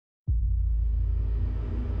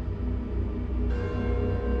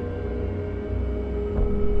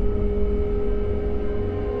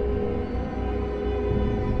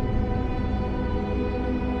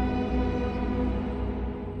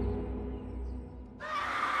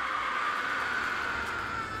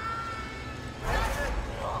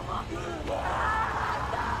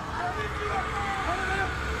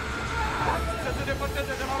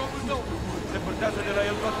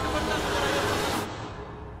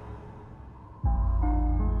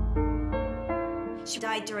She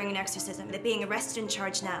died during an exorcism. They're being arrested and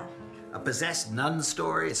charged now. A possessed nun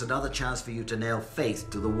story? It's another chance for you to nail faith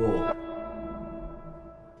to the wall.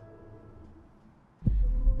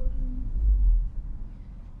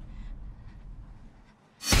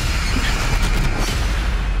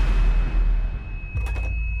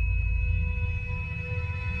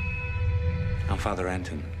 I'm Father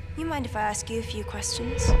Anton. You mind if I ask you a few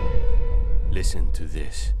questions? Listen to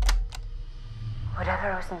this.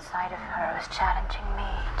 Whatever was inside of her was challenging me,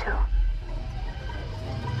 too.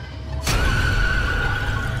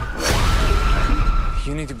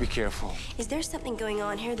 You need to be careful. Is there something going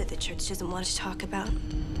on here that the church doesn't want to talk about?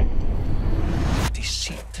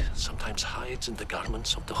 Deceit sometimes hides in the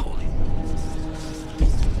garments of the holy.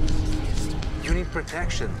 You need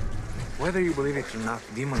protection. Whether you believe it or not,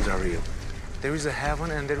 demons are real. There is a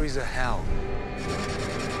heaven and there is a hell.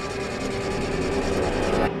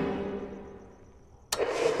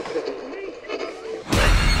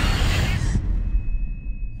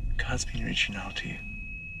 God's been reaching out to you.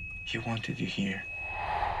 He wanted you here.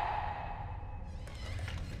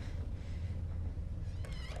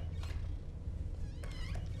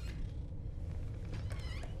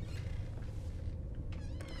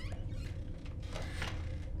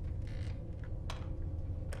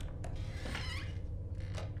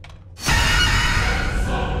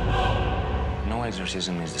 No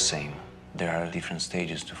exorcism is the same. There are different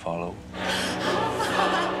stages to follow.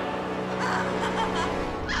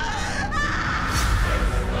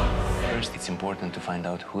 First, it's important to find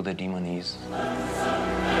out who the demon is.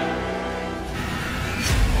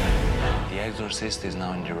 The exorcist is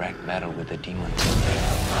now in direct battle with the demon.